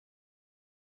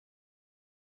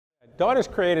Dawn has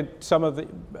created some of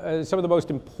the most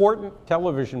important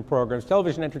television programs,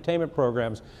 television entertainment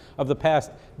programs of the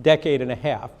past decade and a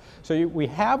half. So we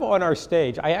have on our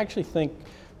stage, I actually think,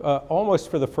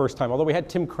 almost for the first time, although we had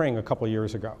Tim Kring a couple of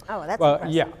years ago. Oh, that's impressive.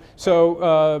 Yeah.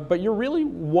 So, but you're really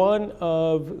one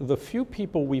of the few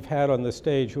people we've had on the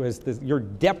stage who has your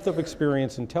depth of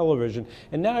experience in television,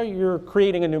 and now you're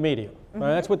creating a new medium.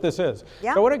 That's what this is.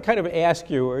 Yeah. So I want to kind of ask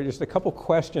you just a couple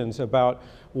questions about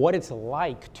what it's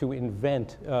like to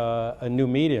invent a new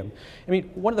medium. I mean,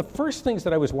 one of the first things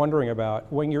that I was wondering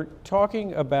about when you're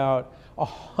talking about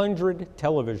 100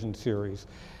 television series,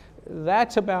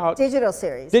 that's about digital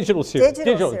series. Digital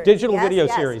video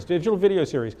Yes. series. Digital video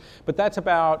series. But that's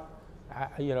about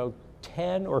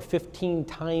 10 or 15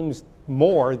 times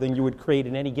more than you would create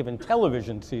in any given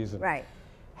television season. Right.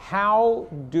 How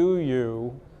do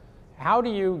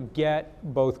you get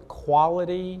both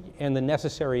quality and the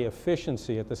necessary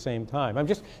efficiency at the same time? I'm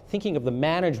just thinking of the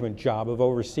management job of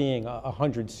overseeing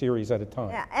 100 series at a time.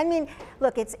 Yeah, I mean,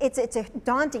 look, it's a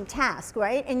daunting task,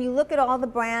 right? And you look at all the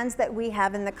brands that we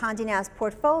have in the Condé Nast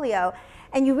portfolio,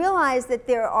 and you realize that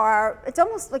there are, it's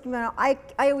almost like, I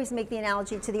always make the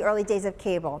analogy to the early days of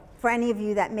cable, for any of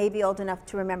you that may be old enough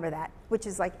to remember that, which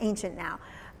is like ancient now.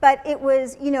 But it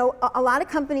was, a lot of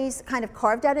companies kind of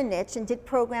carved out a niche and did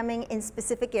programming in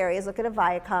specific areas. Look at a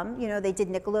Viacom, they did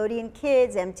Nickelodeon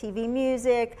Kids, MTV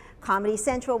Music, Comedy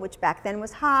Central, which back then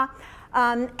was Ha.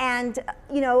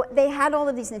 They had all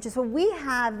of these niches. So we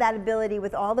have that ability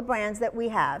with all the brands that we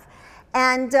have.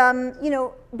 And,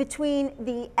 between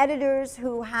the editors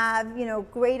who have,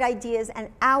 great ideas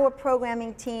and our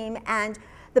programming team and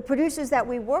the producers that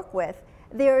we work with,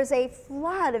 there's a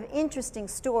flood of interesting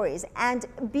stories, and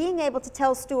being able to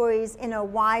tell stories in a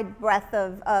wide breadth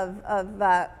of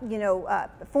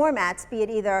formats, be it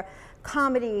either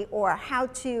comedy or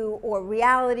how-to or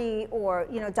reality or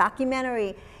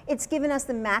documentary, it's given us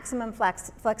the maximum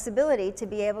flexibility to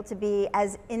be able to be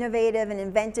as innovative and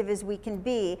inventive as we can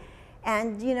be.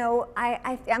 And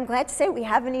I'm glad to say we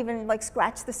haven't even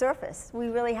scratched the surface. We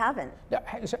really haven't.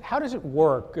 So how does it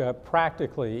work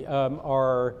practically?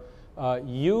 Are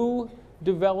you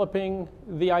developing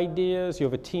the ideas? You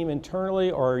have a team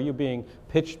internally, or are you being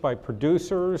pitched by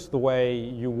producers the way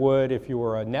you would if you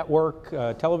were a network,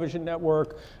 television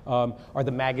network? Are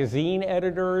the magazine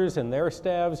editors and their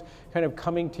staffs kind of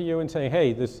coming to you and saying,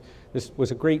 hey, this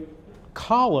was a great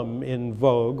column in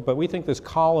Vogue, but we think this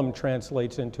column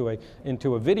translates into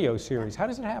a video series? How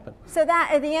does it happen? So the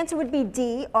answer would be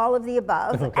D, all of the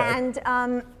above. Okay. And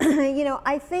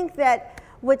I think that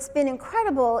what's been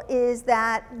incredible is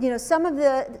that some of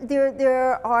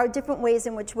there are different ways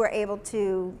in which we're able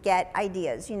to get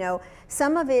ideas.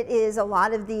 Some of it is a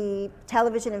lot of the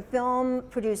television and film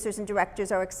producers and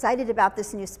directors are excited about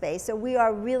this new space, so we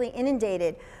are really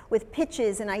inundated with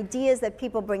pitches and ideas that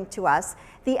people bring to us.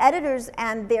 The editors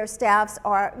and their staffs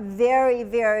are very,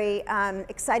 very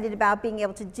excited about being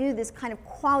able to do this kind of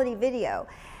quality video.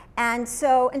 And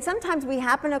sometimes we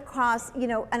happen across,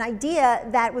 an idea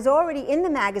that was already in the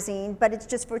magazine, but it's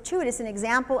just fortuitous. An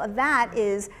example of that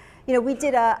is, we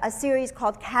did a series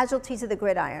called Casualties of the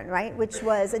Gridiron, right? Which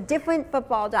was a different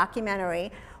football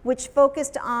documentary, which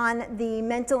focused on the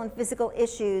mental and physical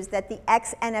issues that the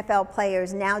ex-NFL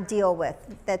players now deal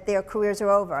with, that their careers are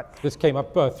over. This came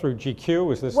up through GQ,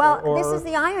 was this? Well, this is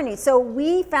the irony. So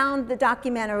we found the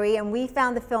documentary and we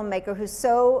found the filmmaker who's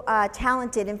so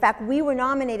talented. In fact, we were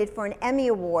nominated for an Emmy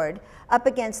Award up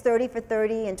against 30 for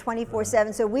 30 and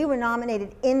 24/7. So we were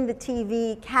nominated in the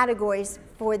TV categories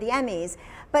for the Emmys.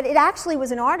 But it actually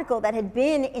was an article that had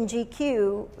been in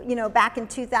GQ, back in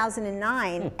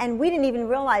 2009, and we didn't even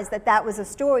realize that that was a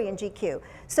story in GQ.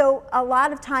 So a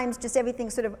lot of times, just everything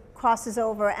sort of crosses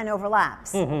over and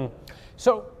overlaps.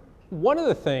 So one of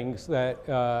the things that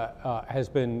has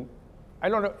been, I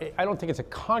don't think it's a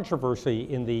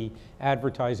controversy in the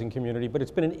advertising community, but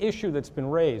it's been an issue that's been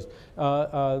raised.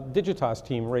 Digitas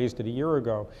team raised it a year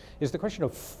ago, is the question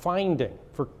of finding,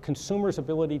 for consumers'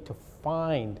 ability to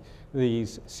find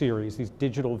these series, these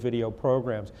digital video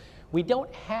programs. We don't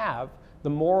have the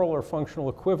moral or functional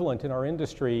equivalent in our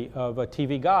industry of a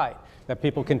TV guide that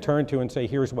people can turn to and say,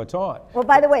 here's what's on. Well,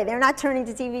 by the way, they're not turning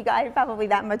to TV guide probably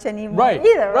that much anymore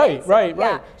either, right?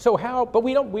 Right. So how, but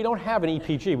we don't have an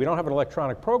EPG, we don't have an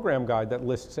electronic program guide that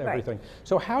lists everything. Right.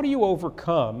 So how do you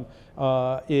overcome,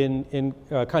 in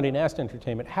Condé Nast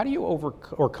Entertainment, how do you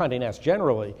or Condé Nast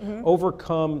generally,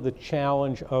 overcome the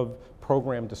challenge of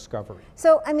program discovery?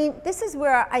 So, I mean, this is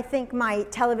where I think my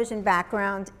television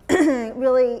background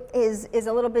really is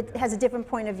a little bit, has a different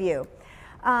point of view.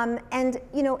 And,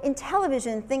 in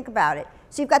television, think about it.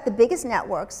 So you've got the biggest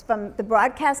networks, from the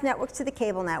broadcast networks to the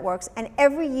cable networks, and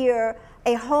every year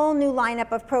a whole new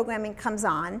lineup of programming comes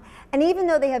on. And even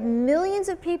though they have millions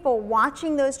of people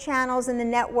watching those channels and the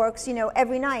networks, you know,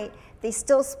 every night, they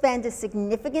still spend a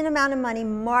significant amount of money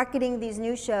marketing these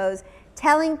new shows,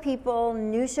 telling people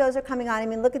new shows are coming on. I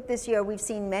mean, look at this year. We've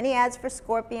seen many ads for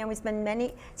Scorpion. We've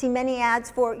seen many ads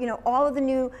for, you know, all the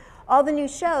new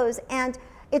shows. And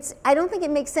I don't think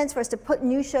it makes sense for us to put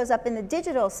new shows up in the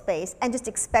digital space and just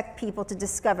expect people to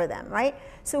discover them, right?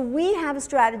 So we have a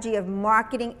strategy of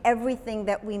marketing everything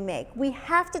that we make. We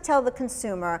have to tell the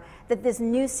consumer that this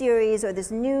new series or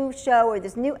this new show or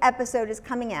this new episode is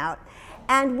coming out.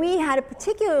 And we had a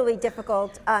particularly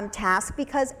difficult task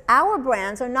because our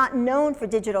brands are not known for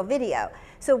digital video.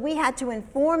 So we had to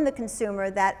inform the consumer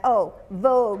that, oh,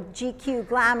 Vogue, GQ,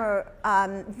 Glamour,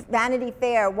 Vanity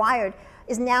Fair, Wired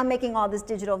is now making all this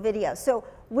digital video. So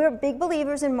we're big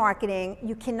believers in marketing.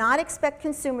 You cannot expect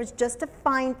consumers just to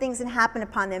find things and happen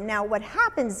upon them. Now, what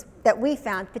happens that we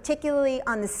found, particularly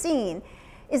on the scene,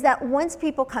 is that once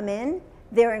people come in,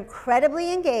 they're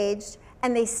incredibly engaged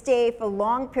and they stay for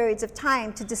long periods of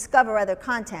time to discover other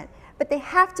content. But they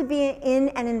have to be in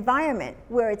an environment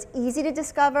where it's easy to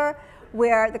discover,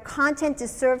 where the content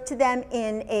is served to them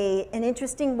in an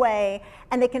interesting way,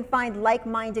 and they can find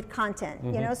like-minded content.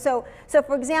 You know, so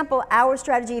for example, our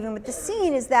strategy, even with the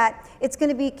scene, is that it's going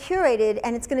to be curated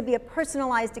and it's going to be a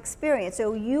personalized experience.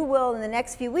 So you will, in the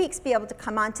next few weeks, be able to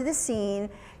come onto the scene.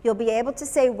 You'll be able to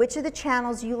say which of the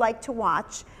channels you like to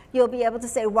watch. You'll be able to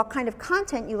say what kind of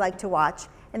content you like to watch.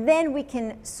 And then we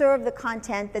can serve the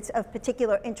content that's of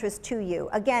particular interest to you.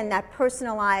 Again, that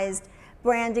personalized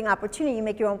branding opportunity. You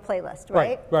make your own playlist,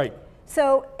 right? Right.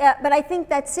 So, but I think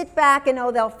that sit back and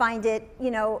oh, they'll find it, you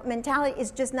know, mentality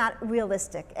is just not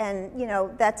realistic. And, you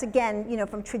know, that's again, you know,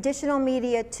 from traditional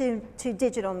media to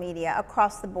digital media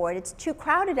across the board. It's too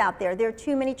crowded out there. There are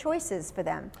too many choices for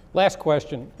them. Last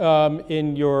question.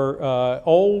 In your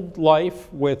old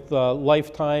life with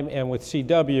Lifetime and with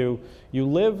CW, you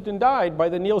lived and died by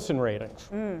the Nielsen ratings.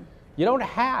 You don't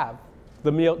have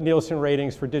the Nielsen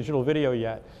ratings for digital video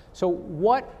yet. So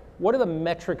what are the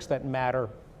metrics that matter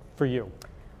for you?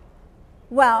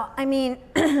 Well, I mean,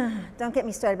 don't get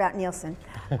me started about Nielsen,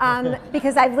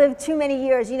 because I've lived too many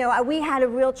years. You know, we had a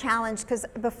real challenge because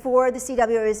before the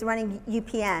CW was running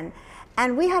UPN,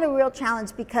 and we had a real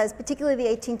challenge because particularly the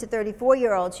 18 to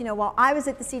 34-year-olds, you know, while I was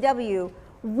at the CW,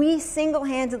 we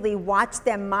single-handedly watched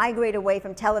them migrate away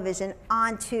from television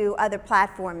onto other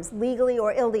platforms, legally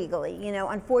or illegally, you know,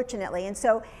 unfortunately. And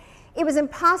so it was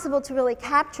impossible to really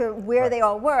capture where they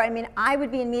all were. I mean, I would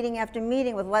be in meeting after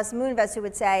meeting with Les Moonves, who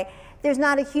would say, there's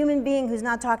not a human being who's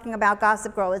not talking about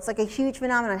Gossip Girl. It's like a huge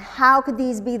phenomenon. How could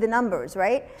these be the numbers,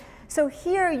 right? So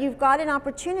here you've got an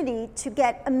opportunity to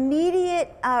get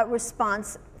immediate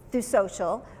response through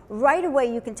social. Right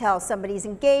away you can tell somebody's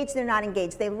engaged, they're not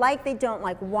engaged, they like, they don't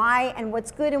like, why, and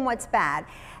what's good and what's bad.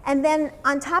 And then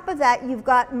on top of that, you've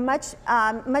got much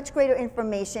greater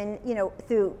information, you know,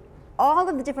 through all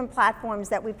of the different platforms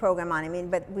that we program on. I mean,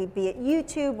 but we be it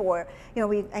YouTube or, you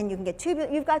know, and you can get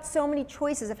Tubi. You've got so many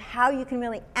choices of how you can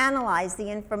really analyze the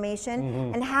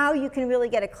information and how you can really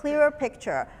get a clearer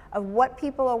picture of what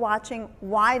people are watching,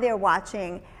 why they're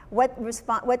watching, what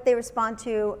they respond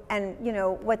to, and, you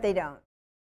know, what they don't.